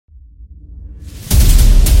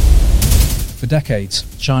For decades,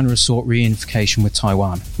 China has sought reunification with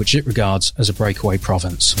Taiwan, which it regards as a breakaway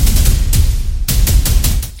province.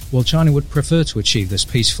 While China would prefer to achieve this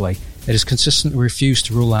peacefully, it has consistently refused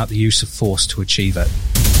to rule out the use of force to achieve it.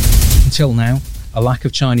 Until now, a lack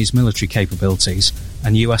of Chinese military capabilities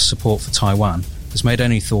and US support for Taiwan has made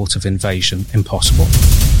any thought of invasion impossible.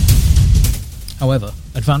 However,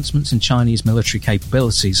 advancements in Chinese military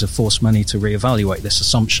capabilities have forced many to re-evaluate this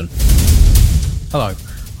assumption. Hello,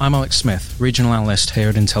 I'm Alex Smith, Regional Analyst here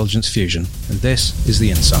at Intelligence Fusion, and this is The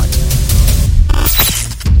Insight.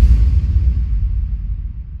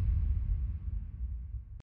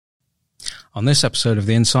 On this episode of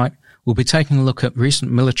The Insight, we'll be taking a look at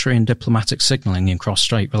recent military and diplomatic signalling in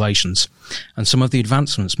cross-strait relations, and some of the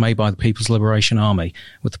advancements made by the People's Liberation Army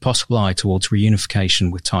with the possible eye towards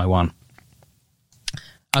reunification with Taiwan.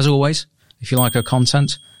 As always, if you like our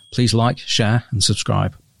content, please like, share, and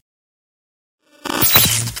subscribe.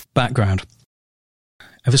 Background.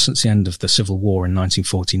 Ever since the end of the Civil War in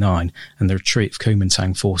 1949 and the retreat of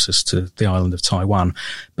Kuomintang forces to the island of Taiwan,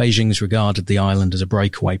 Beijing has regarded the island as a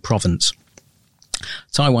breakaway province.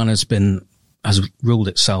 Taiwan has ruled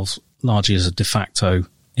itself largely as a de facto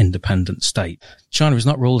independent state. China has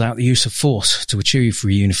not ruled out the use of force to achieve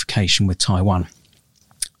reunification with Taiwan.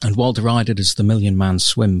 And while derided as the million-man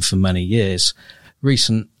swim for many years,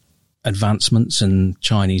 recent advancements in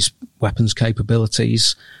Chinese weapons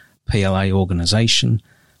capabilities, PLA organisation,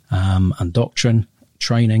 and doctrine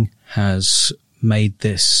training has made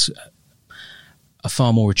this a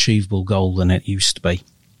far more achievable goal than it used to be.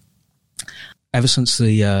 Ever since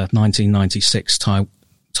the 1996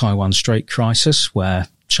 Taiwan Strait crisis, where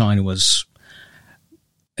China was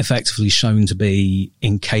effectively shown to be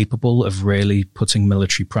incapable of really putting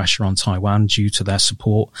military pressure on Taiwan due to their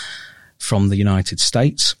support from the United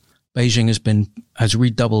States, Beijing has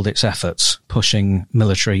redoubled its efforts, pushing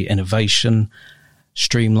military innovation,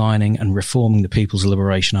 streamlining and reforming the People's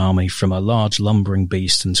Liberation Army from a large lumbering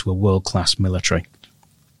beast into a world-class military.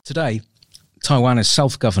 Today, Taiwan is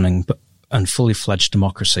self-governing and fully fledged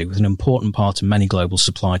democracy with an important part in many global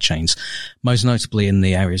supply chains, most notably in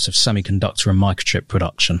the areas of semiconductor and microchip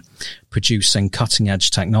production, producing cutting-edge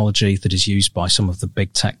technology that is used by some of the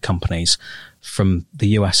big tech companies, from the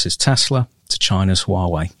US's Tesla to China's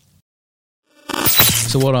Huawei.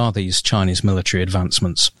 So what are these Chinese military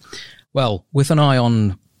advancements? Well, with an eye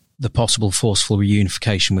on the possible forceful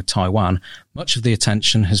reunification with Taiwan, much of the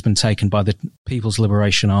attention has been taken by the People's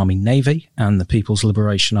Liberation Army Navy and the People's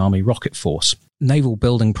Liberation Army Rocket Force. Naval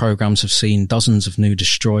building programs have seen dozens of new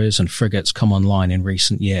destroyers and frigates come online in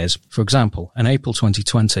recent years. For example, in April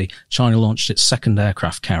 2020, China launched its second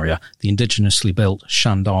aircraft carrier, the indigenously built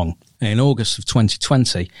Shandong. In August of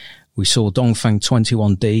 2020, we saw Dongfeng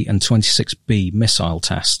 21D and 26B missile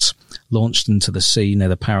tests launched into the sea near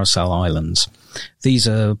the Paracel Islands. These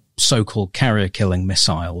are so-called carrier-killing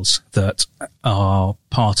missiles that are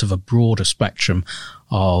part of a broader spectrum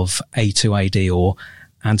of A2AD or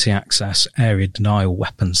anti-access area denial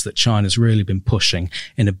weapons that China's really been pushing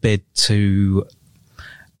in a bid to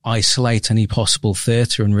isolate any possible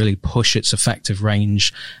theatre and really push its effective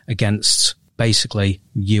range against basically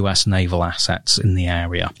US naval assets in the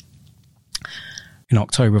area. In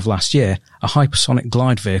October of last year, a hypersonic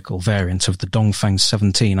glide vehicle variant of the Dongfeng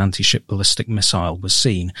 17 anti-ship ballistic missile was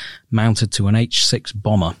seen, mounted to an H-6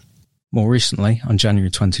 bomber. More recently, on January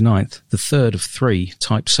 29th, the third of 3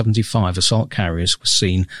 Type 75 assault carriers was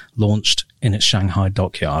seen launched in its Shanghai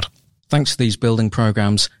dockyard. Thanks to these building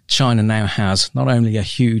programs, China now has not only a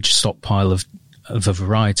huge stockpile of a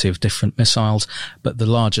variety of different missiles, but the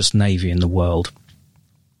largest navy in the world.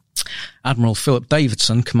 Admiral Philip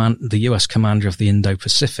Davidson, the US commander of the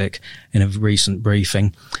Indo-Pacific, in a recent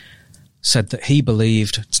briefing, said that he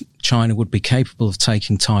believed China would be capable of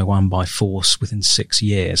taking Taiwan by force within 6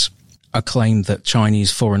 years, a claim that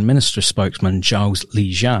Chinese Foreign Ministry spokesman Zhao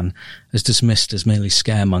Lijian has dismissed as merely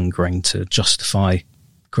scaremongering to justify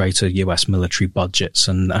greater US military budgets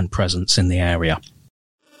and presence in the area.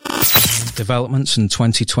 Developments in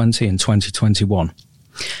 2020 and 2021.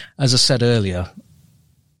 As I said earlier,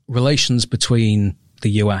 relations between the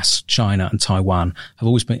US, China and Taiwan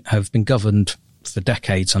have been governed for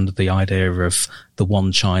decades under the idea of the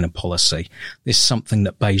One China policy. This is something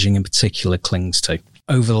that Beijing in particular clings to.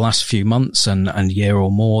 Over the last few months and year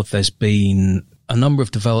or more, there's been a number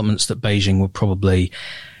of developments that Beijing would probably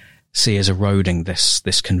see as eroding this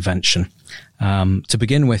convention. To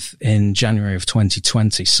begin with, in January of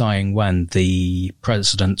 2020, Tsai Ing-wen, the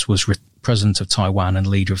president, was president of Taiwan and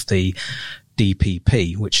leader of the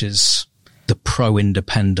DPP, which is the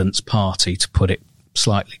pro-independence party, to put it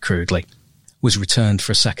slightly crudely, was returned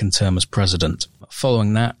for a second term as president.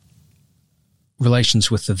 Following that,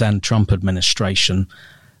 relations with the then Trump administration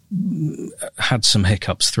had some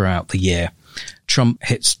hiccups throughout the year. Trump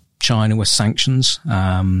hits China with sanctions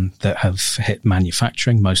that have hit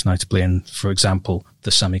manufacturing, most notably in, for example,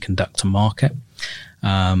 the semiconductor market.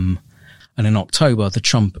 And in October, the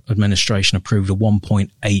Trump administration approved a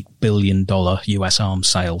 $1.8 billion US arms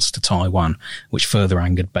sales to Taiwan, which further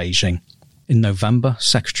angered Beijing. In November,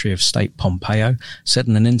 Secretary of State Pompeo said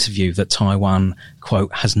in an interview that Taiwan,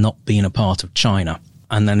 quote, has not been a part of China.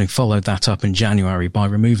 And then he followed that up in January by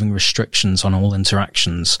removing restrictions on all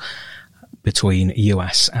interactions between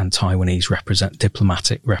US and Taiwanese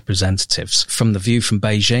diplomatic representatives. From the view from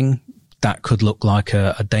Beijing, that could look like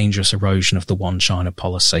a dangerous erosion of the One China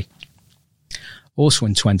policy. Also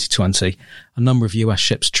in 2020, a number of US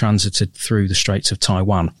ships transited through the Straits of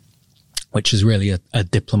Taiwan, which is really a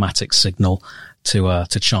diplomatic signal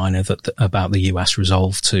to China about the US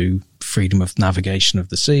resolve to freedom of navigation of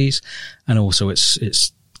the seas, and also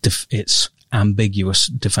its ambiguous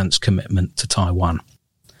defense commitment to Taiwan.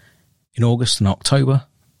 In August and October,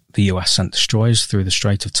 the US sent destroyers through the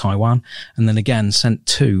Strait of Taiwan, and then again sent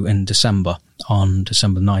 2 in December, on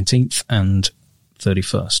December 19th and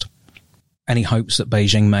 31st. Any hopes that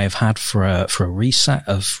Beijing may have had for a reset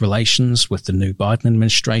of relations with the new Biden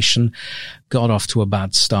administration got off to a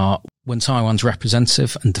bad start when Taiwan's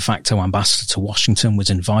representative and de facto ambassador to Washington was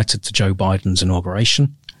invited to Joe Biden's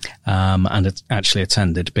inauguration, and it actually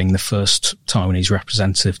attended, being the first Taiwanese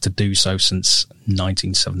representative to do so since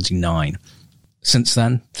 1979. Since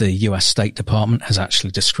then, the US State Department has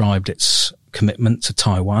actually described its commitment to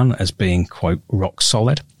Taiwan as being, quote, rock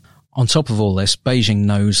solid. On top of all this, Beijing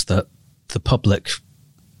knows that the public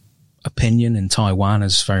opinion in Taiwan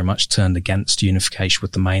has very much turned against unification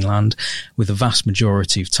with the mainland, with the vast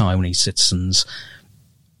majority of Taiwanese citizens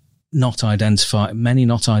many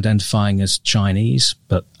not identifying as Chinese,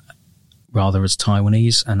 but rather as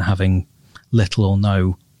Taiwanese, and having little or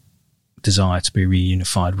no desire to be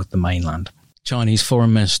reunified with the mainland. Chinese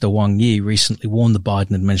Foreign Minister Wang Yi recently warned the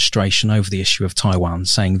Biden administration over the issue of Taiwan,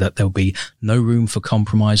 saying that there will be no room for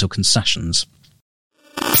compromise or concessions.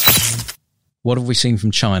 What have we seen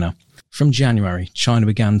from China? From January, China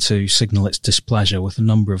began to signal its displeasure with a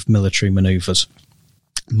number of military maneuvers,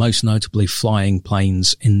 most notably flying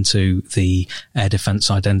planes into the air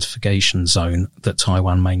defense identification zone that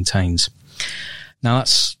Taiwan maintains. Now,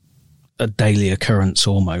 that's a daily occurrence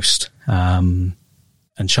almost. And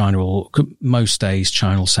most days,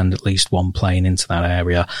 China will send at least one plane into that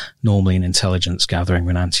area, normally an intelligence gathering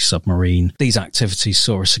or an anti-submarine. These activities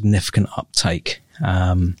saw a significant uptake.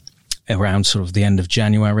 Around sort of the end of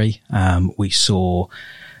January, we saw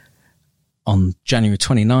on January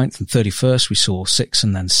 29th and 31st, we saw 6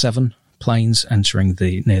 and then 7 planes entering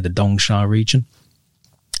near the Dongsha region.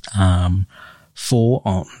 4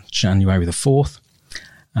 on January the 4th.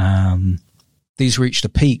 These reached a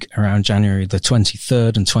peak around January the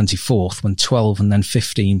 23rd and 24th when 12 and then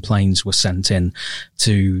 15 planes were sent in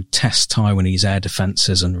to test Taiwanese air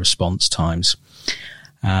defences and response times.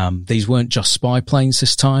 These weren't just spy planes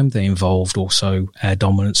this time. They involved also air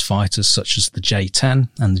dominance fighters such as the J-10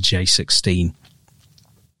 and the J-16.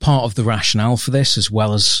 Part of the rationale for this, as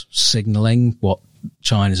well as signalling what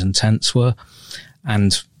China's intents were,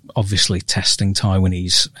 and obviously testing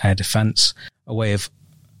Taiwanese air defense, a way of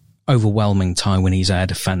overwhelming Taiwanese air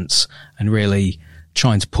defense and really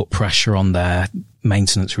trying to put pressure on their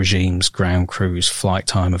maintenance regimes, ground crews, flight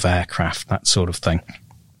time of aircraft, that sort of thing.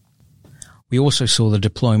 We also saw the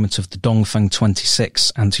deployment of the Dongfeng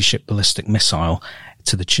 26 anti-ship ballistic missile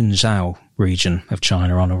to the Qinzhou region of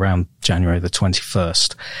China on around January the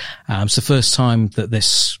 21st. It's the first time that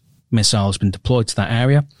this missile has been deployed to that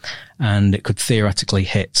area, and it could theoretically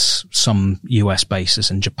hit some US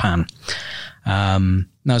bases in Japan.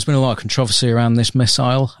 Now, there's been a lot of controversy around this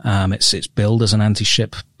missile. It's billed as an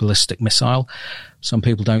anti-ship ballistic missile. Some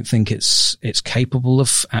people don't think it's capable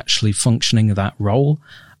of actually functioning that role.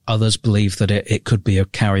 Others believe that it could be a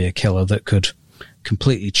carrier killer that could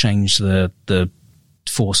completely change the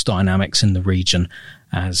force dynamics in the region,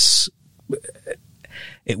 as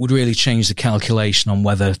it would really change the calculation on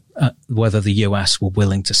whether the US were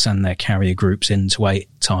willing to send their carrier groups into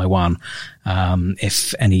Taiwan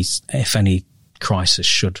if any crisis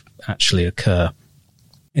should actually occur.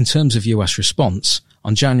 In terms of US response,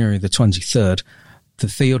 on January the 23rd, the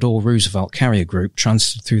Theodore Roosevelt carrier group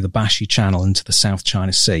transited through the Bashi Channel into the South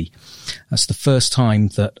China Sea. That's the first time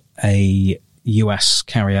that a US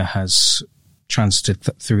carrier has transited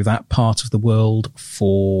through that part of the world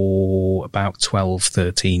for about 12,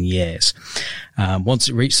 13 years. Once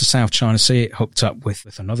it reached the South China Sea, it hooked up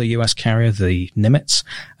with another US carrier, the Nimitz,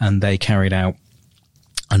 and they carried out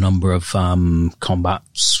a number of combat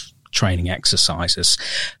training exercises.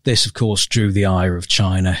 This, of course, drew the ire of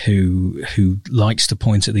China, who likes to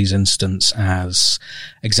point at these incidents as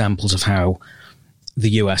examples of how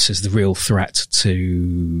the US is the real threat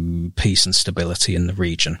to peace and stability in the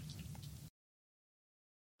region.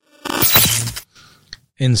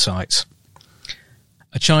 Insights.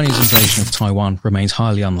 A Chinese invasion of Taiwan remains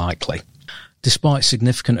highly unlikely. Despite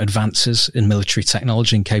significant advances in military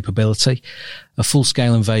technology and capability, a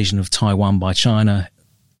full-scale invasion of Taiwan by China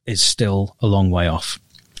is still a long way off.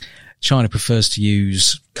 China prefers to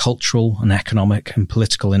use cultural and economic and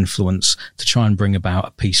political influence to try and bring about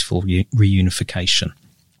a peaceful reunification.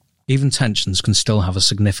 Even tensions can still have a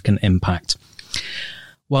significant impact.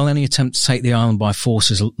 While any attempt to take the island by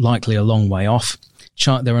force is likely a long way off,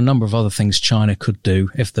 there are a number of other things China could do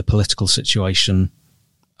if the political situation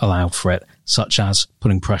allowed for it, such as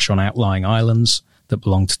putting pressure on outlying islands that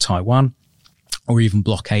belong to Taiwan, or even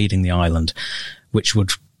blockading the island, which would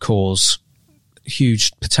cause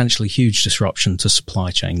potentially huge disruption to supply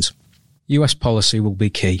chains. US policy will be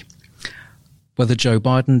key. Whether Joe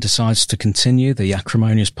Biden decides to continue the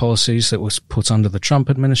acrimonious policies that was put under the Trump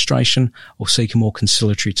administration or seek a more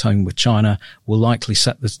conciliatory tone with China will likely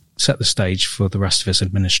set the stage for the rest of his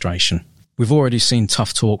administration. We've already seen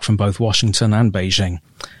tough talk from both Washington and Beijing,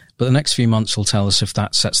 but the next few months will tell us if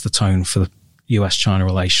that sets the tone for the US-China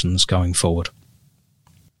relations going forward.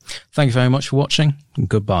 Thank you very much for watching, and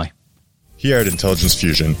goodbye. Here at Intelligence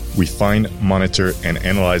Fusion, we find, monitor, and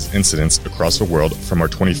analyze incidents across the world from our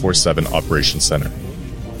 24/7 Operations Center.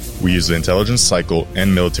 We use the intelligence cycle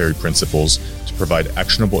and military principles to provide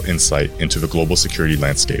actionable insight into the global security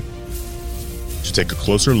landscape. To take a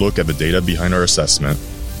closer look at the data behind our assessment,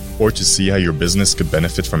 or to see how your business could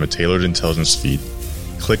benefit from a tailored intelligence feed,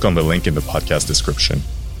 click on the link in the podcast description.